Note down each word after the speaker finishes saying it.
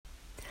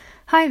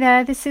Hi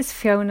there, this is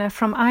Fiona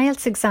from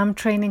IELTS Exam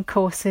Training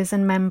Courses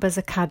and Members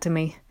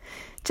Academy.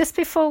 Just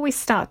before we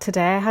start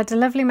today, I had a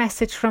lovely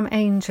message from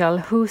Angel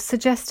who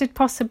suggested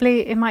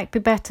possibly it might be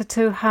better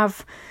to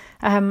have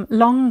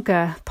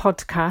longer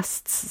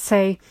podcasts,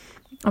 say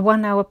a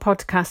 1 hour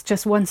podcast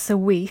just once a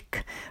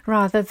week,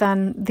 rather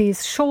than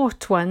these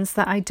short ones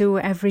that I do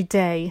every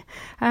day.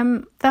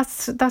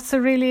 That's a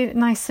really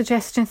nice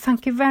suggestion.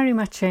 Thank you very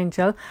much,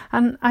 Angel.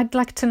 And I'd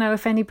like to know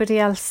if anybody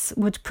else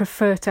would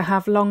prefer to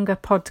have longer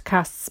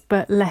podcasts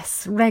but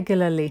less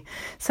regularly.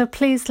 So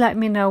please let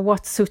me know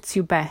what suits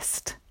you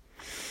best.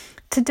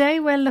 Today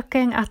we're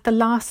looking at the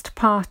last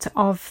part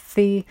of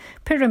the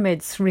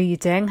pyramids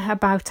reading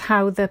about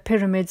how the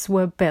pyramids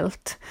were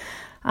built.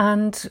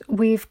 And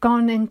we've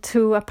gone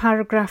into a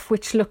paragraph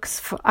which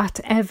looks at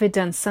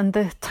evidence, and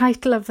the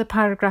title of the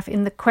paragraph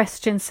in the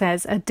question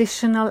says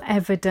additional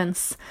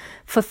evidence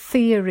for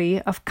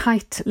theory of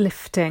kite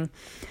lifting.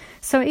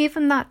 So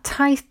even that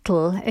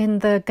title in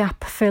the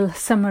gap fill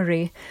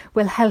summary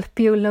will help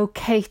you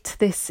locate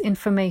this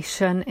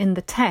information in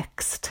the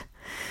text.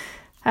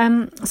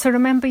 So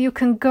remember, you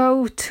can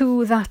go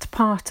to that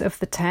part of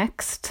the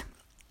text,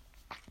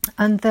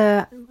 and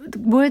the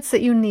words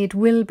that you need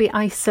will be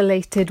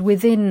isolated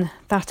within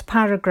that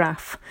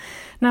paragraph.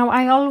 Now,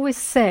 I always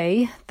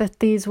say that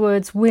these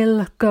words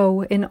will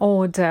go in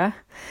order.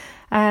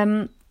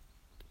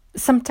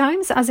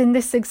 Sometimes, as in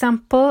this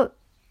example,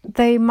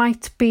 they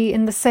might be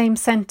in the same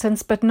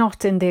sentence but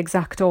not in the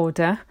exact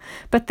order,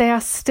 but they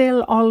are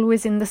still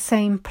always in the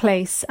same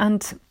place,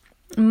 and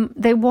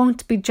they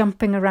won't be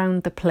jumping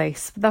around the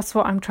place. That's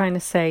what I'm trying to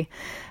say.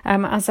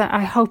 As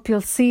I hope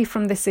you'll see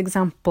from this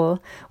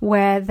example,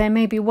 where there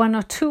may be one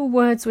or two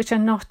words which are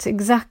not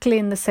exactly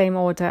in the same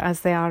order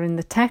as they are in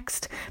the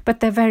text, but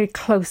they're very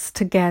close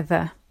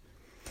together.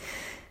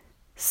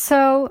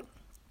 So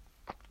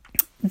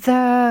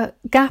the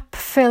gap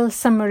fill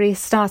summary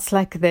starts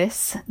like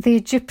this. The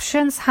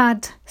Egyptians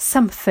had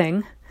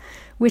something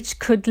which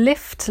could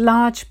lift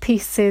large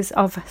pieces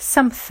of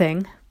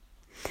something,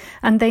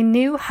 and they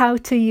knew how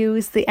to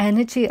use the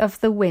energy of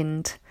the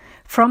wind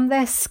from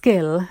their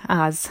skill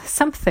as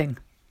something.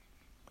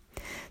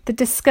 The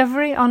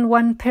discovery on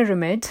one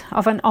pyramid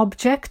of an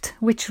object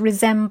which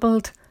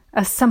resembled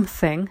a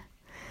something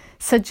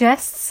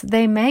suggests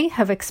they may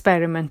have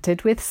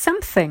experimented with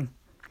something.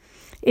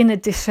 In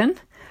addition,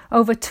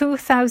 over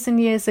 2,000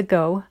 years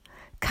ago,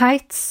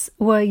 kites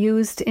were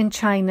used in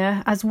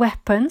China as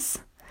weapons,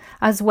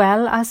 as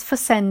well as for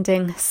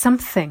sending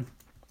something.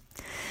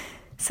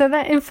 So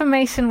that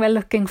information we're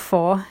looking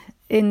for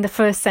in the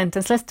first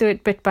sentence, let's do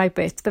it bit by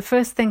bit. The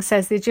first thing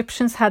says the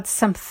Egyptians had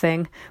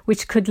something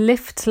which could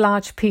lift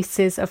large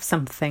pieces of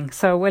something.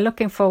 So we're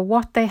looking for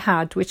what they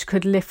had which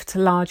could lift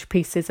large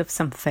pieces of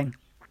something.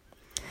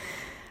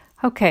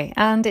 Okay,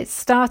 and it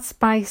starts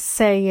by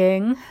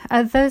saying,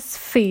 others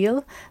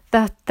feel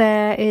that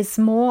there is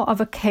more of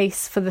a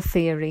case for the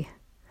theory.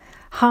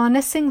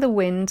 Harnessing the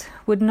wind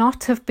would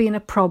not have been a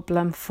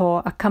problem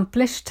for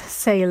accomplished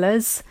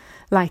sailors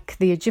like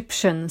the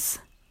Egyptians,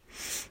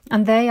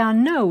 and they are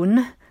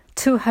known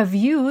to have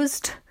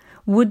used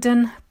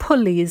wooden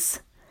pulleys,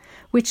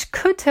 which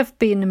could have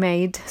been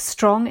made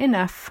strong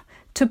enough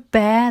to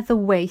bear the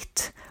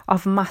weight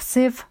of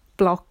massive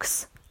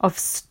blocks of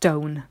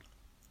stone.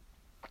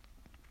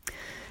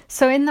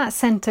 So in that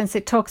sentence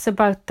it talks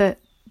about that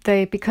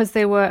because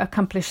they were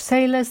accomplished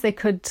sailors,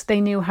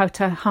 they knew how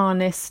to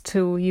harness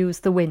to use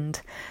the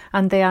wind,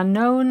 and they are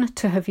known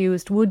to have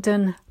used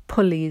wooden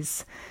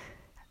pulleys,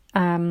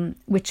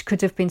 which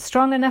could have been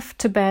strong enough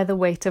to bear the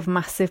weight of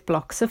massive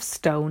blocks of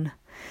stone.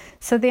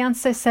 So the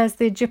answer says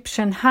the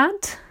Egyptian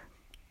had,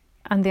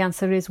 and the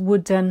answer is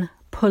wooden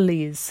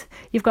pulleys.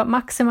 You've got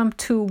maximum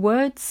 2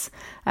 words,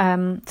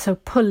 so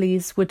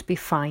pulleys would be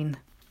fine.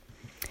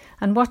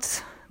 And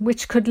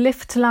which could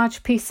lift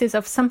large pieces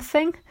of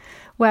something?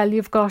 Well,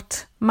 you've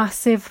got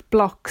massive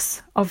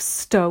blocks of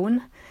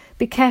stone.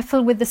 Be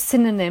careful with the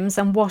synonyms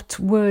and what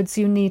words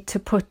you need to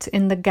put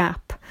in the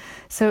gap.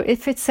 So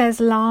if it says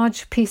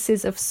large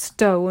pieces of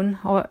stone,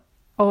 or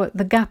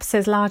the gap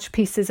says large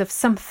pieces of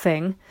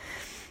something,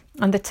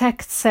 and the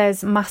text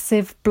says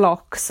massive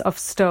blocks of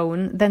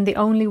stone, then the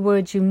only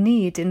word you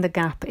need in the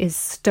gap is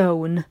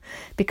stone,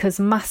 because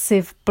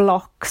massive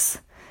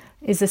blocks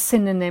is a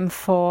synonym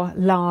for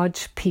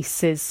large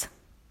pieces.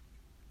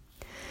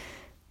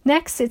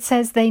 Next, it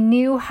says they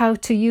knew how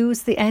to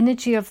use the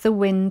energy of the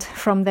wind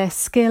from their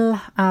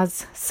skill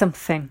as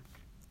something.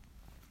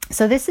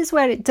 So this is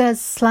where it does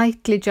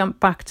slightly jump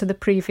back to the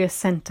previous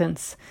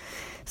sentence.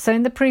 So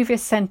in the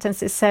previous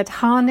sentence, it said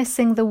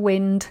harnessing the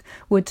wind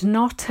would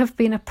not have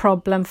been a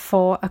problem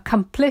for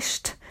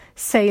accomplished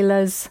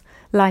sailors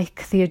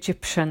like the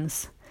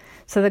Egyptians.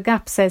 So the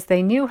gap says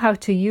they knew how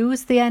to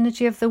use the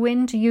energy of the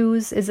wind.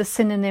 Use is a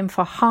synonym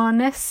for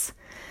harness.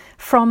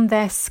 From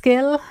their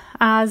skill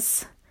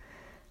as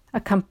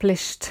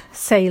accomplished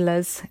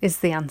sailors is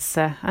the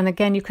answer. And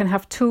again, you can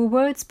have 2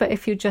 words, but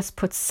if you just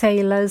put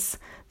sailors,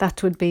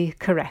 that would be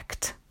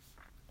correct.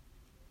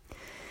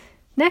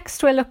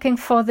 Next, we're looking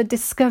for the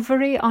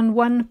discovery on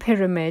one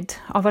pyramid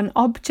of an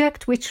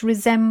object which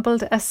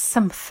resembled a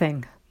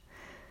something.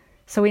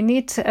 So we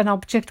need an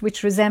object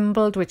which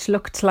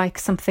looked like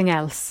something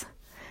else.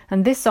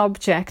 And this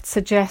object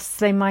suggests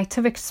they might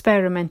have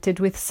experimented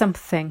with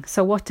something.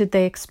 So what did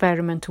they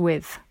experiment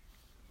with?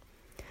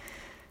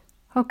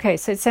 Okay,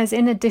 so it says,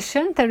 in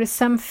addition, there is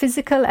some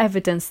physical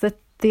evidence that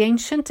the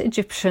ancient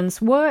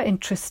Egyptians were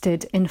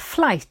interested in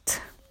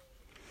flight.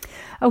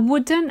 A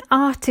wooden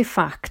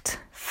artifact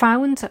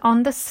found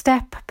on the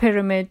step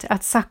pyramid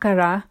at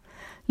Saqqara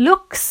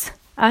looks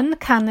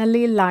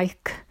uncannily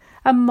like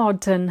a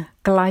modern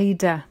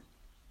glider.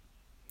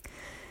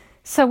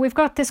 So we've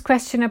got this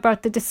question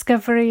about the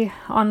discovery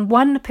on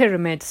one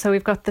pyramid. So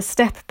we've got the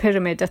step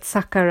pyramid at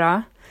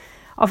Saqqara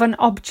of an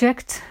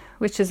object,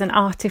 which is an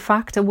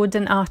artifact. A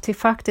wooden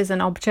artifact is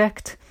an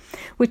object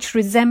which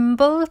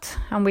resembled,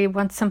 and we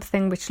want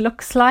something which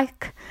looks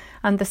like,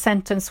 and the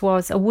sentence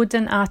was, a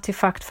wooden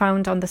artifact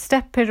found on the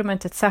step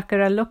pyramid at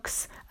Saqqara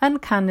looks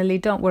uncannily,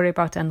 don't worry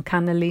about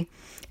uncannily,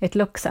 it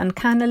looks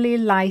uncannily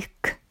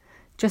like,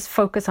 just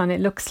focus on it,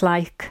 looks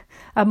like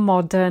a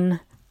modern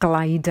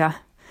glider.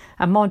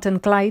 A modern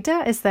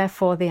glider is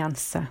therefore the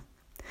answer.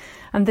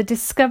 And the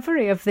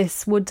discovery of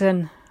this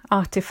wooden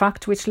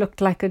artifact, which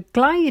looked like a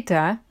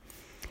glider,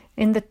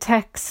 in the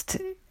text,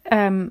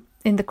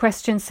 in the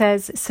question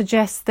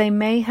suggests they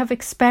may have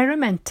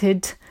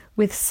experimented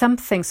with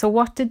something. So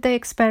what did they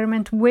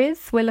experiment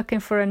with? We're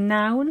looking for a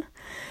noun.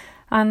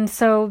 And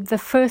so the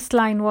first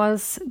line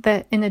was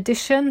that in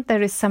addition,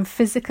 there is some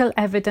physical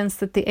evidence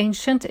that the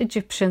ancient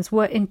Egyptians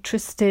were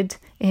interested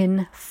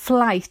in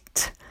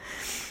flight.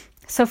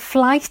 So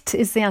flight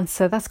is the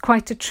answer. That's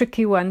quite a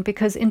tricky one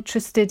because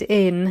interested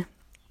in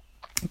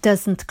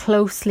doesn't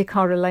closely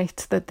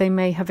correlate that they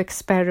may have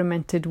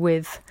experimented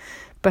with,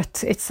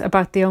 but it's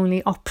about the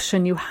only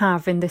option you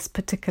have in this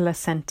particular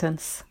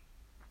sentence.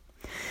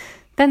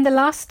 Then the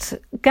last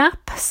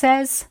gap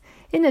says,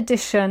 in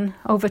addition,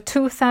 over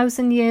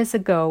 2,000 years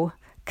ago,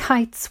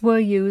 kites were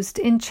used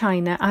in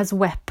China as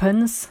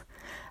weapons,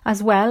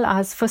 as well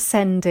as for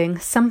sending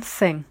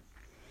something.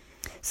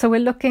 So we're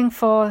looking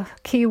for,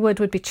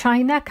 keyword would be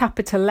China,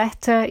 capital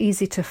letter,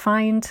 easy to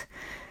find.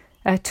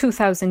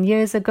 2,000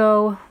 years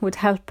ago would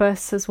help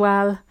us as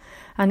well.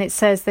 And it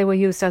says they were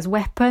used as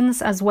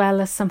weapons as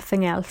well as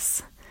something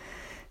else.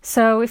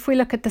 So if we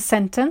look at the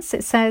sentence,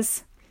 it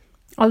says,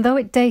 although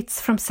it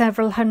dates from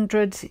several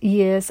hundred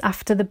years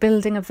after the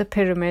building of the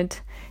pyramid,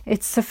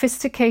 its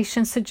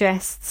sophistication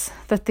suggests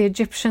that the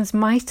Egyptians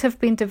might have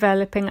been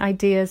developing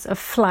ideas of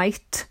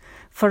flight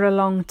for a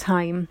long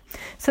time.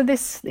 So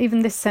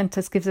even this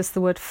sentence gives us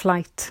the word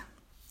flight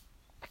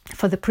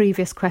for the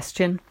previous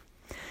question.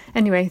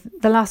 Anyway,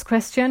 the last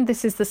question,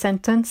 this is the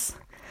sentence.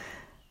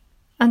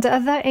 And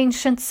other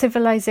ancient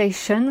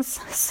civilizations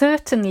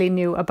certainly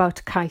knew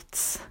about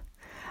kites.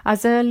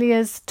 As early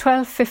as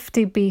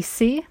 1250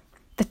 BC,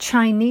 the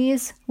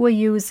Chinese were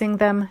using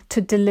them to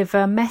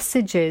deliver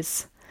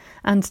messages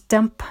and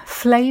dump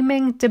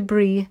flaming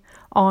debris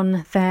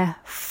on their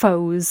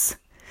foes.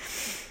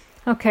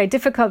 Okay,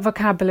 difficult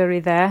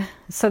vocabulary there.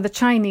 So the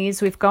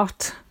Chinese we've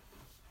got,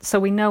 so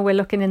we know we're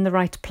looking in the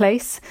right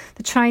place.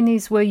 The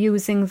Chinese were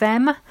using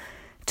them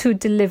to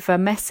deliver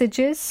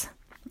messages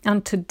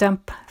and to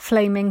dump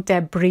flaming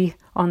debris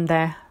on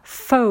their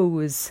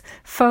foes.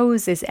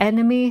 Foes is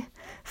enemy,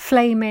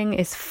 flaming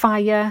is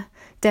fire,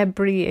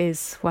 debris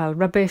is,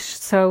 rubbish.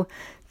 So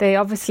they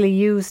obviously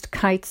used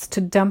kites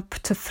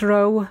to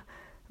throw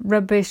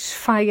rubbish,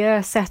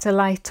 fire, set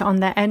alight on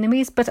their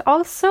enemies, but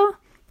also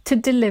to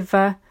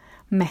deliver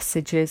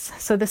messages.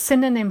 So the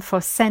synonym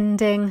for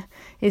sending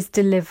is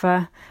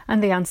deliver,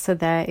 and the answer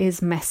there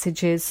is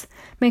messages.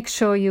 Make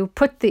sure you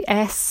put the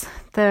S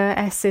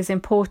is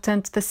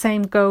important. The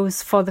same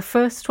goes for the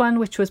first one,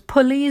 which was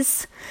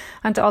pulleys,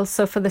 and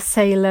also for the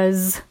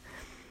sailors.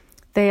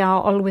 They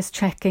are always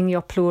checking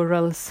your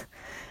plurals.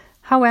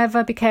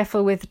 However, be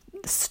careful with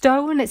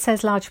stone. It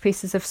says large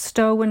pieces of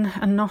stone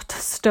and not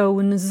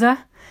stones,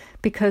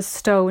 because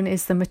stone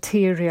is the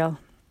material.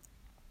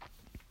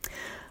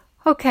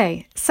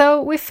 Okay, so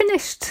we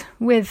finished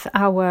with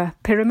our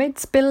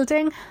pyramids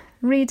building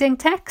reading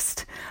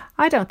text.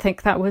 I don't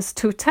think that was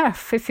too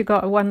tough. If you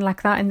got one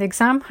like that in the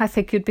exam, I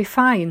think you'd be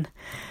fine.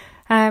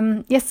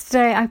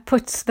 Yesterday I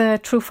put the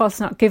true,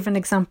 false, not given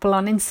example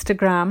on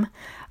Instagram,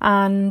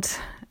 and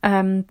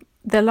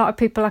a lot of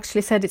people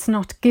actually said it's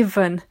not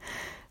given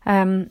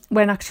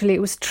when actually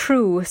it was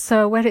true.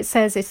 So where it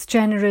says it's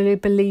generally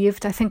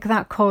believed, I think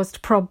that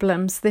caused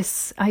problems.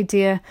 This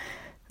idea,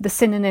 the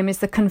synonym is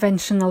the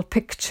conventional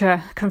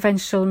picture.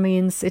 Conventional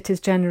means it is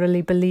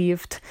generally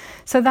believed.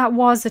 So that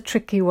was a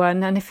tricky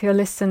one. And if you're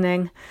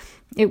listening,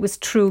 it was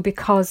true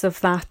because of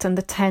that. And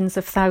the tens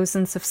of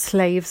thousands of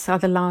slaves are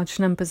the large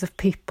numbers of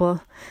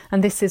people.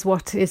 And this is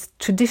what is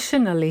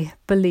traditionally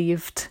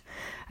believed.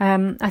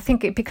 I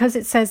think because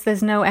it says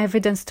there's no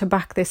evidence to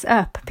back this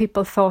up,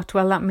 people thought,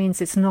 well, that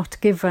means it's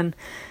not given.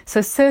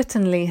 So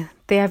certainly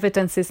the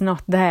evidence is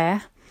not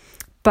there.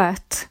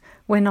 But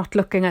we're not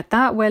looking at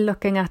that. We're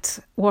looking at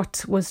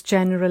what was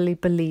generally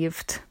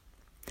believed.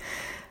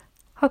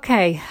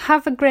 Okay,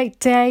 have a great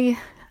day.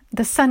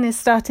 The sun is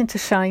starting to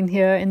shine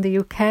here in the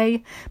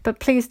UK, but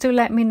please do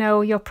let me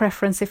know your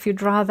preference if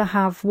you'd rather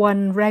have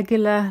one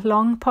regular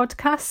long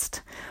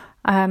podcast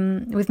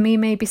with me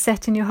maybe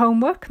setting your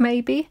homework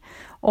maybe,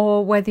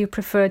 or whether you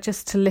prefer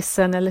just to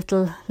listen a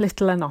little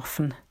and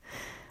often.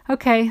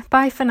 Okay,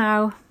 bye for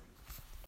now.